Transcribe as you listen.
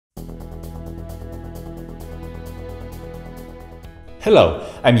Hello,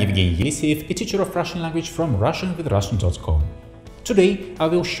 I'm Yevgeni Yeliseyev, a teacher of Russian language from russianwithrussian.com. Today, I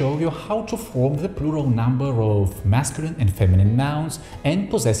will show you how to form the plural number of masculine and feminine nouns and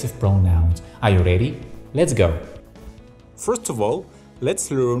possessive pronouns. Are you ready? Let's go! First of all,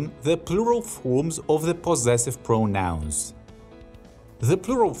 let's learn the plural forms of the possessive pronouns. The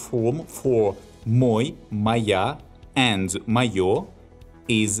plural form for мой, моя, and моё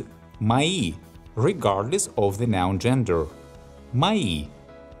is мои, regardless of the noun gender. Мои.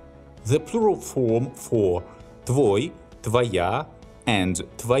 The plural form for твой, твоя, and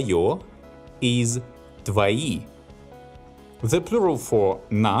твоё is твои. The plural for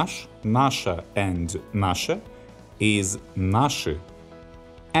наш, наша, and наша is наши.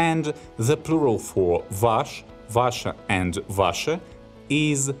 And the plural for ваш, ваша, and ваше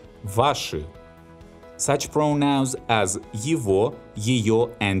is ваши. Such pronouns as его, её,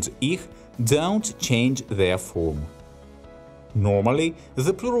 and их don't change their form. Normally,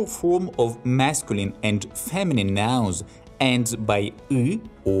 the plural form of masculine and feminine nouns ends by «ы»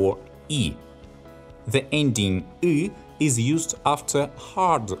 or «и». The ending «ы» is used after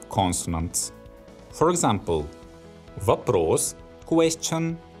hard consonants. For example, вопрос –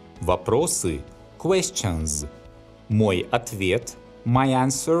 question, вопросы – questions, мой ответ – my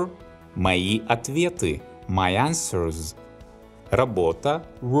answer, мои ответы – my answers, работа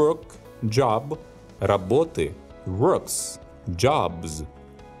 – work, job, работы – works, jobs,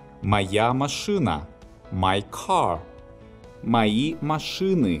 моя машина – my car, мои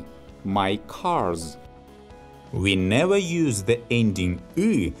машины – my cars. We never use the ending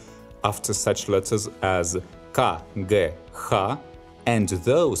 «ы» after such letters as «к», «г», «х» and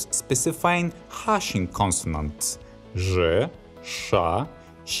those specifying hashing consonants «ж», «ш»,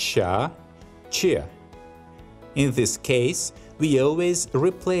 «щ», «ч». In this case, we always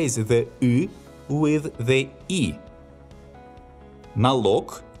replace the «ы» with the «и».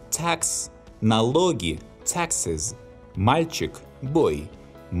 Налог – tax, налоги – taxes, мальчик – boy,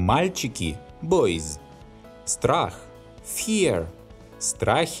 мальчики – boys, страх – fear,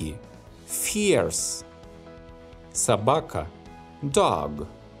 страхи – fears, собака – dog,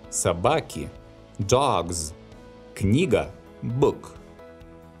 собаки – dogs, книга – book,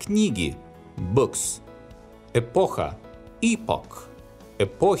 книги – books, эпоха – epoch,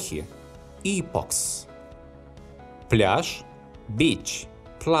 эпохи – epochs, пляж – beach,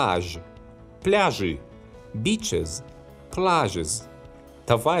 пляж, пляжи, beaches, plages,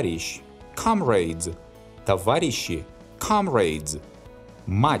 товарищ, comrades, товарищи, comrades,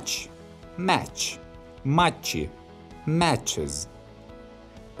 матч, match, матчи, matches,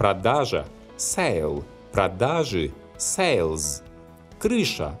 продажа, sale, продажи, sales,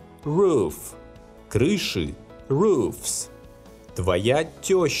 крыша, roof, крыши, roofs, твоя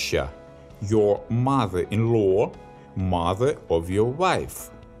теща, your mother-in-law, mother of your wife,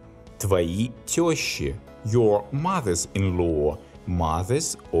 твои тещи, your mothers-in-law,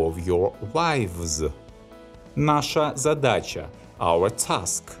 mothers of your wives, наша задача, our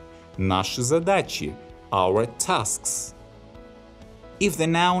task, наши задачи, our tasks. If the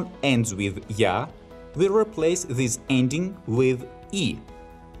noun ends with «я», we replace this ending with «и».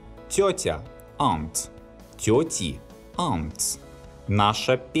 Тетя – aunt, тети – aunts,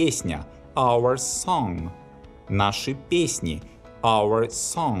 наша песня – our song, наши песни – our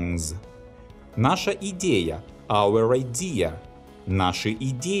songs, наша идея – our idea, наши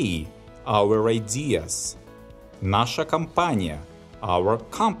идеи – our ideas, наша компания – our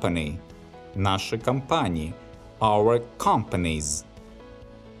company, наши компании – our companies.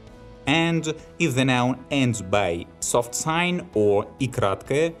 And if the noun ends by soft sign or «и»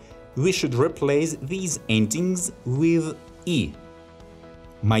 краткое, we should replace these endings with «и».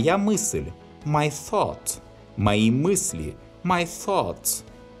 Моя мысль – my thought, мои мысли – my thoughts,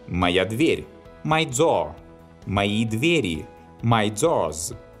 моя дверь – my door, мои двери – my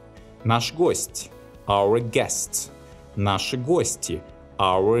doors, наш гость – our guest, наши гости –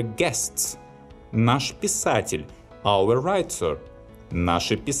 our guests, наш писатель – our writer,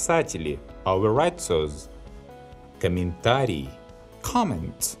 наши писатели – our writers, комментарий –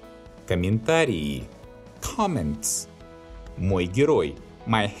 comment, комментарии – comments, мой герой –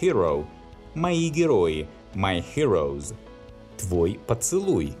 my hero, мои герои – my heroes, твой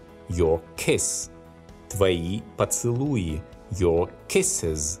поцелуй – your kiss, твои поцелуи – your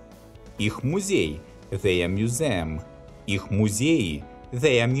kisses, их музей – their museum, их музеи –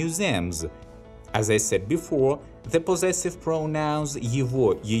 their museums. As I said before, the possessive pronouns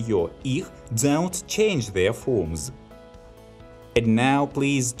его, её, их don't change their forms. And now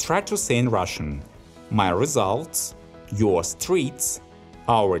please try to say in Russian: my results, your streets,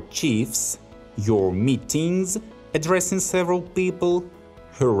 our chiefs, your meetings, addressing several people,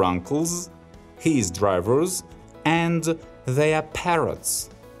 her uncles, his drivers, and their parrots.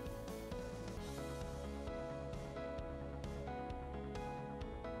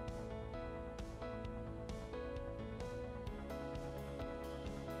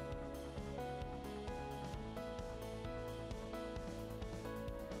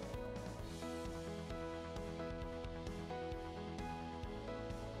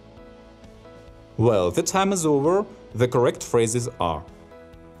 Well, the time is over. The correct phrases are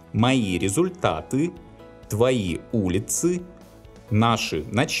 «Мои результаты», «Твои улицы», «Наши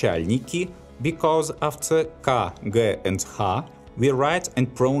начальники», because after K, G and H we write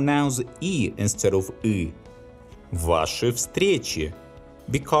and pronouns I instead of I. «Ваши встречи»,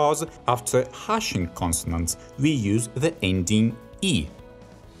 because after hashing consonants we use the ending I.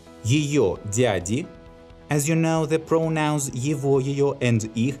 «Ее дяди», as you know, the pronouns его, ее and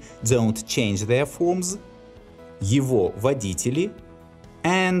их don't change their forms. Его водители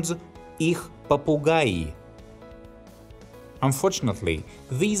and их попугаи. Unfortunately,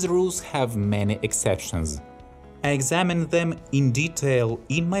 these rules have many exceptions. I examined them in detail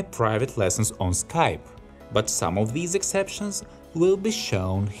in my private lessons on Skype, but some of these exceptions will be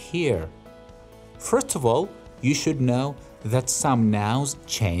shown here. First of all, you should know that some nouns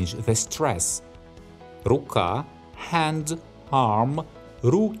change the stress. Рука, hand, arm,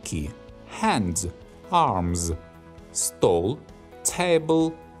 руки, hands, arms. Стол,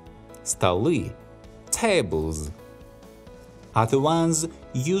 table, столы, tables. Other ones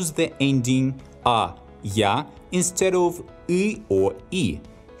use the ending a, ya instead of I or I.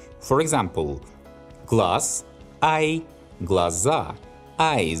 For example, глаз, eye, глаза,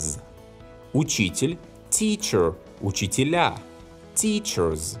 eyes. Учитель, teacher, учителя,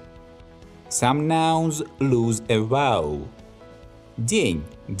 teachers. Some nouns lose a vowel. День,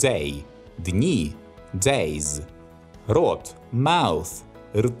 day, дни, days. Рот, mouth,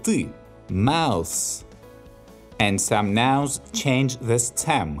 рты, mouths. And some nouns change the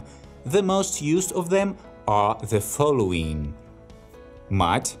stem. The most used of them are the following.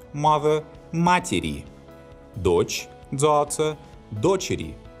 Мать, mother, матери. Дочь, daughter,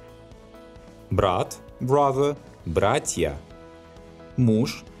 дочери. Брат, brother, братья.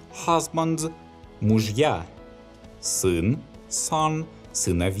 Муж, husband, мужья. Сын, son,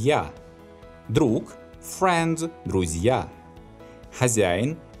 сыновья. Друг, friend, друзья.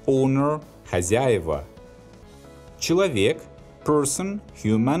 Хозяин, owner, хозяева. Человек, person,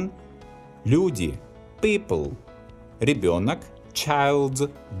 human. Люди, people. Ребенок,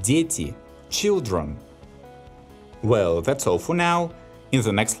 child, дети, children. Well, that's all for now. In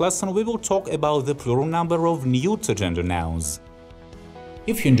the next lesson, we will talk about the plural number of neuter gender nouns.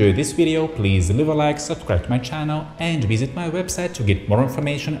 If you enjoyed this video, please leave a like, subscribe to my channel and visit my website to get more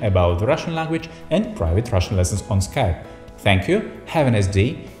information about the Russian language and private Russian lessons on Skype. Thank you, have a nice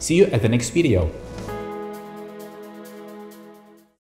day, see you at the next video.